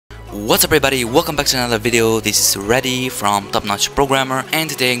What's up everybody, welcome back to another video. This is Reddy from TopNotch Programmer, and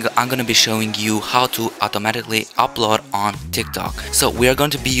today I'm gonna be showing you how to automatically upload on TikTok. So we are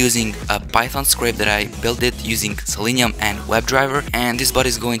going to be using a Python script that I built it using Selenium and WebDriver, and this bot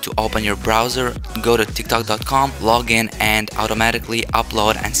is going to open your browser, go to tiktok.com, log in, and automatically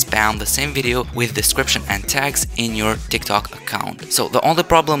upload and spam the same video with description and tags in your TikTok account. So the only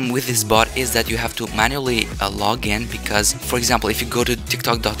problem with this bot is that you have to manually log in, because for example, if you go to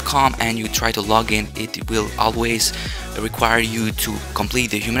tiktok.com and you try to log in, it will always require you to complete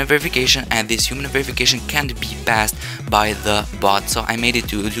the human verification, and this human verification can't be passed by the bot. So I made it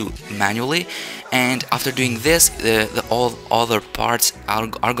to do manually, and after doing this, all other parts are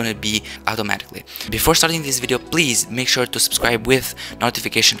gonna be automatically. Before starting this video, please make sure to subscribe with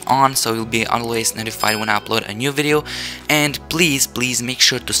notification on, so you'll be always notified when I upload a new video. And please make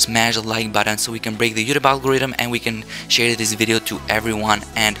sure to smash the like button so we can break the YouTube algorithm and we can share this video to everyone,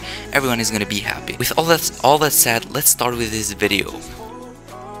 and everyone is gonna be happy. With all that said, let's start with this video.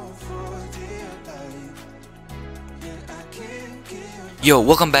 Yo,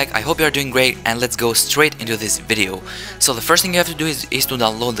 welcome back. I hope you are doing great, and let's go straight into this video. So the first thing you have to do is to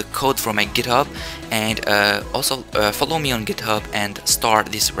download the code from my GitHub, and also follow me on GitHub and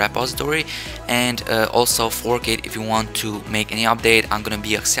start this repository, and also fork it if you want to make any update. I'm gonna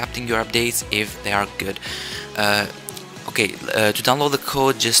be accepting your updates if they are good. To download the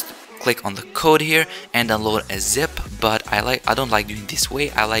code, just click on the code here and download a zip, but I don't like doing this way.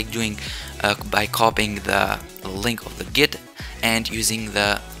 I like doing by copying the link of the Git and using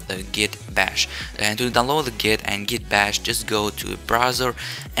the Git bash. And to download the Git and Git bash, just go to a browser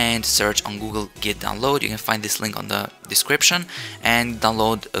and search on Google Git download. You can find this link on the description, and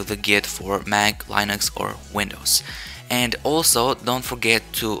download the Git for Mac, Linux or Windows. And also don't forget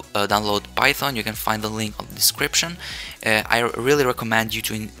to download Python. You can find the link on the description. I really recommend you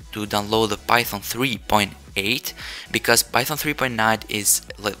to download the Python 3.8, because Python 3.9 is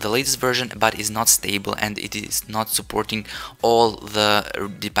the latest version, but is not stable and it is not supporting all the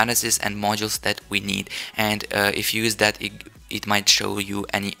dependencies and modules that we need. And if you use that, it might show you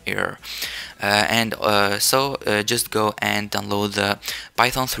any error. So just go and download the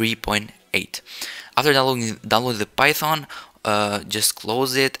Python 3.8. After downloading the Python, just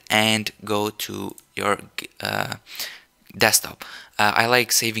close it and go to your desktop. I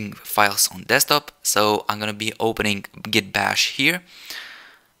like saving files on desktop, so I'm gonna be opening Git bash here,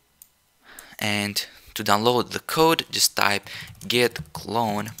 and to download the code, just type git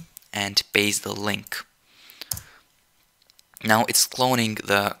clone and paste the link. Now it's cloning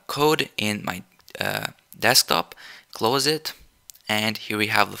the code in my desktop. Close it, and here we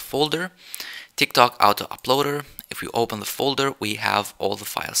have the folder, TikTok auto uploader. If we open the folder, we have all the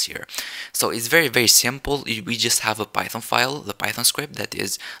files here. So it's very simple. We just have a Python file, the Python script that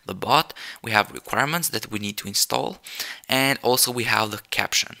is the bot. We have requirements that we need to install, and also we have the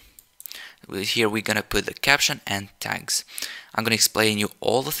caption. Here we're gonna put the caption and tags. I'm gonna explain you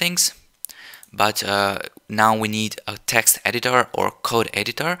all the things, but now we need a text editor or code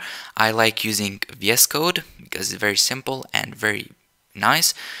editor. I like using VS Code because it's very simple and very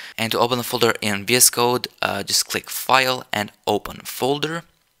nice. And to open the folder in VS Code, just click File and Open Folder.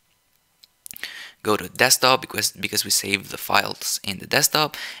 Go to Desktop because we save the files in the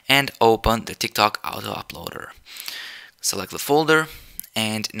desktop, and open the TikTok auto uploader. Select the folder,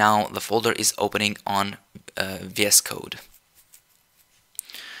 and now the folder is opening on VS Code.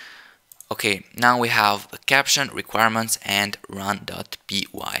 Okay, now we have the caption, requirements, and run.py.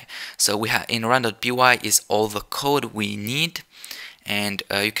 So we have in run.py is all the code we need. And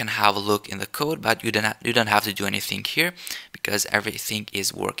you can have a look in the code, but you don't have to do anything here because everything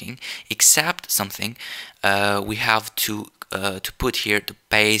is working except something. We have to put here to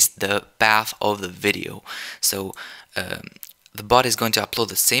paste the path of the video. So the bot is going to upload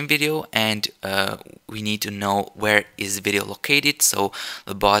the same video, and we need to know where is the video located. So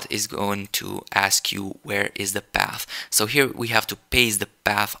the bot is going to ask you where is the path. So here we have to paste the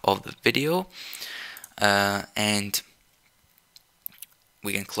path of the video, and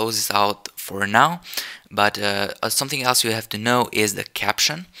we can close this out for now. But something else you have to know is the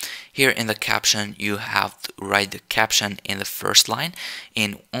caption. Here in the caption, you have to write the caption in the first line,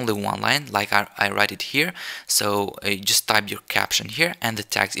 in only one line, like I write it here. So you just type your caption here, and the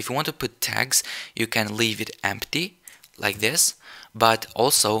tags. If you want to put tags, you can leave it empty like this. But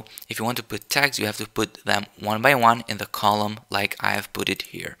also, if you want to put tags, you have to put them one by one in the column, like I have put it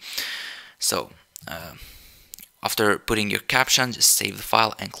here. So after putting your caption, just save the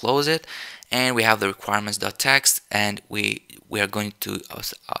file and close it. and we have the requirements.txt, and we are going to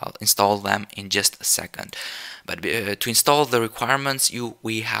install them in just a second. But to install the requirements,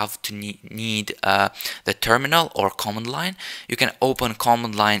 we have to need the terminal or command line. You can open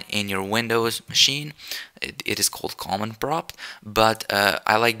command line in your Windows machine. It is called command prompt, but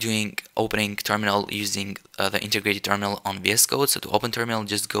I like opening terminal using the integrated terminal on VS Code. So to open terminal,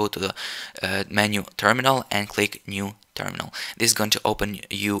 just go to the menu terminal and click new terminal. This is going to open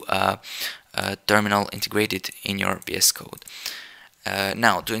you a terminal integrated in your VS Code.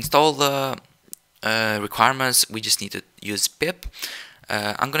 Now to install the requirements, we just need to use pip.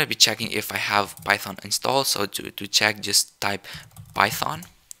 I'm gonna be checking if I have Python installed, so to check, just type Python,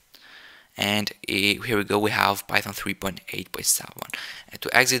 and here we go, we have Python 3.8.7. And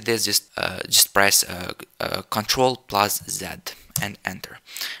to exit this, just press Control plus Z and enter.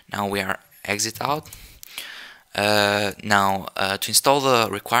 Now we are exit out. Now to install the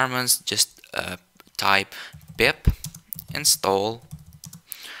requirements, just type pip install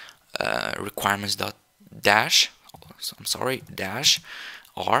requirements.dash dash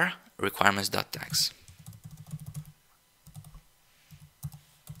r requirements.txt.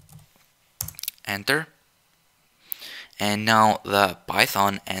 Enter. And now the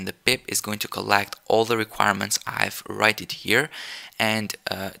Python and the pip is going to collect all the requirements I've written here, and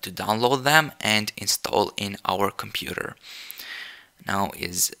to download them and install in our computer. Now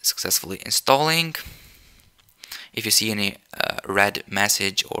is successfully installing. If you see any red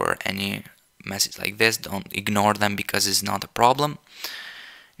message or any message like this, don't ignore them because it's not a problem.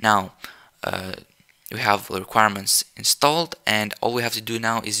 Now we have the requirements installed, and all we have to do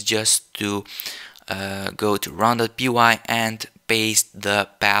now is just to go to run.py and paste the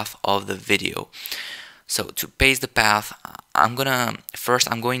path of the video. So to paste the path, I'm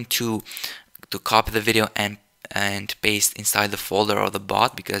going to copy the video and paste inside the folder of the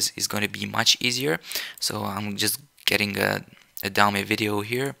bot, because it's going to be much easier. So I'm just getting a dummy video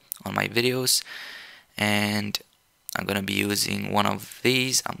here on my videos, and I'm going to be using one of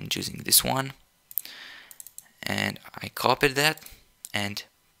these. I'm choosing this one, and I copied that and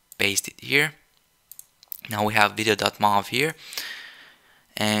paste it here. Now we have video.mov here,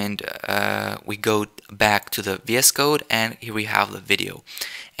 and we go back to the VS Code, and here we have the video.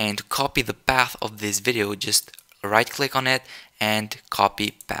 And to copy the path of this video, just right click on it and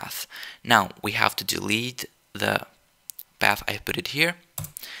copy path. Now we have to delete the path I put it here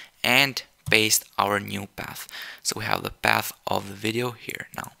and paste our new path. So we have the path of the video here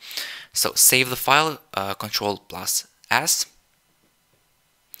now. So save the file, Control plus S,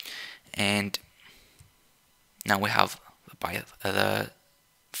 and now we have the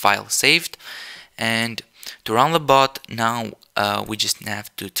file saved. And to run the bot, now we just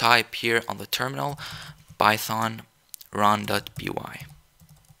have to type here on the terminal Python run.py.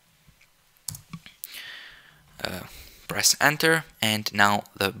 Press enter, and now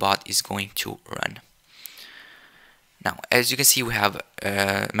the bot is going to run. Now, as you can see, we have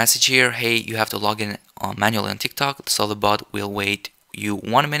a message here: hey, you have to log in manually on TikTok, so the bot will wait you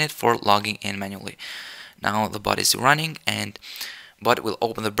 1 minute for logging in manually. Now the bot is running, and bot will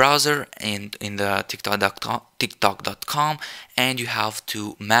open the browser in the tiktok.com, and you have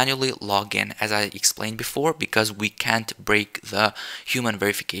to manually log in, as I explained before, because we can't break the human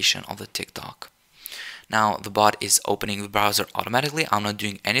verification of the TikTok. Now the bot is opening the browser automatically. I'm not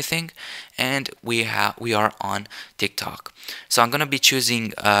doing anything, and we are on TikTok. So I'm gonna be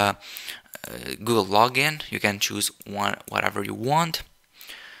choosing Google login. You can choose whatever you want.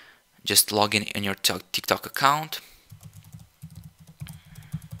 Just log in your TikTok account.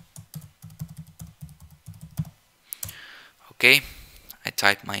 Okay, I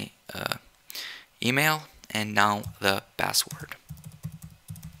type my email and now the password.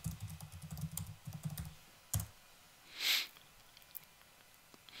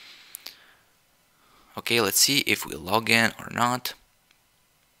 Okay, let's see if we log in or not.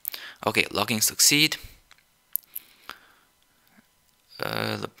 Okay, login succeed.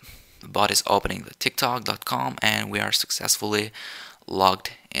 The bot is opening the tiktok.com, and we are successfully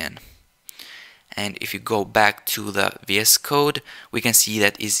logged in. And if you go back to the VS Code, we can see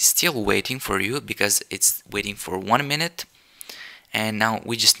that it's still waiting for you, because it's waiting for 1 minute, and now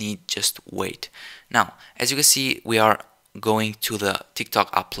we just need wait. Now, as you can see, we are going to the TikTok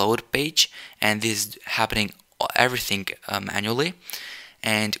upload page, and this is happening everything manually,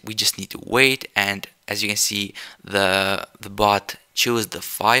 and we just need to wait. And as you can see, the bot chose the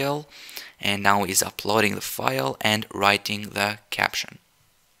file, and now is uploading the file and writing the caption.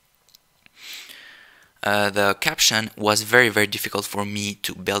 The caption was very difficult for me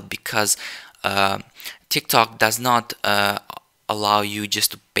to build, because TikTok does not allow you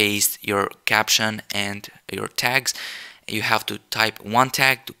just to paste your caption and your tags. You have to type one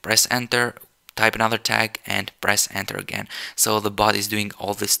tag to press enter, type another tag and press enter again. So the bot is doing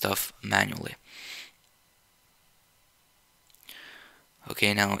all this stuff manually.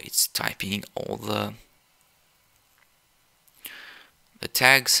 Okay, now it's typing all the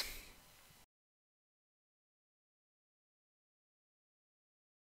tags.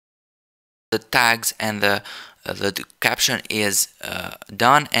 The tags and the caption is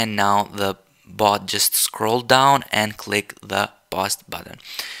done, and now the bot just scroll down and click the post button.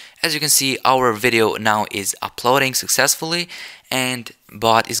 As you can see, our video now is uploading successfully, and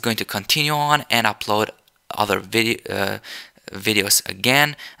bot is going to continue on and upload other videos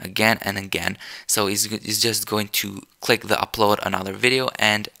again and again. So it's just going to click the upload another video,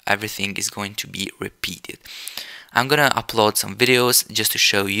 and everything is going to be repeated. I'm gonna upload some videos just to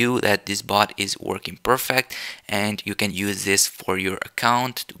show you that this bot is working perfect, and you can use this for your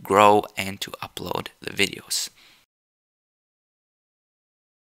account to grow and to upload the videos.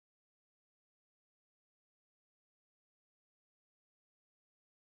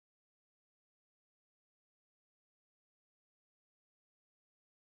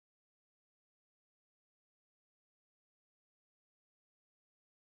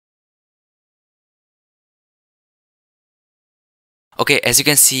 Okay, as you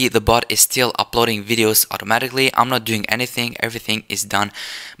can see, the bot is still uploading videos automatically. I'm not doing anything, everything is done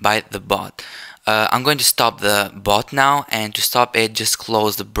by the bot. I'm going to stop the bot now, and to stop it, just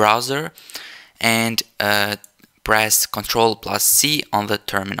close the browser and press Ctrl+C on the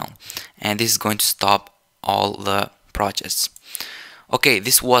terminal, and this is going to stop all the projects. Okay,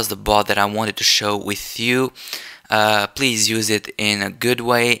 this was the bot that I wanted to show with you. Please use it in a good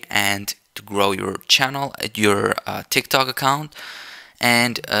way and to grow your channel, your TikTok account,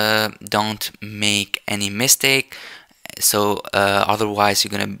 and don't make any mistake. So otherwise you're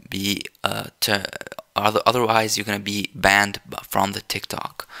gonna be banned from the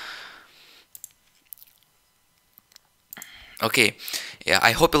TikTok. Okay, yeah,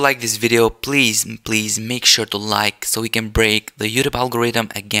 I hope you like this video. Please make sure to like, so we can break the YouTube algorithm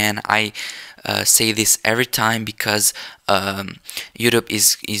again. I say this every time because YouTube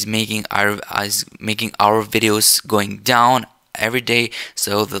is making our videos going down every day,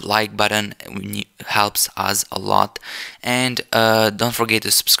 so the like button helps us a lot. And don't forget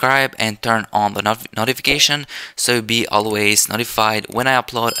to subscribe and turn on the notification, so you'll be always notified when I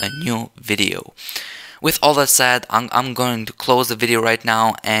upload a new video. With all that said, I'm going to close the video right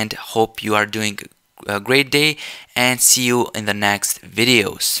now, and hope you are doing a great day, and see you in the next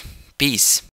videos. Peace.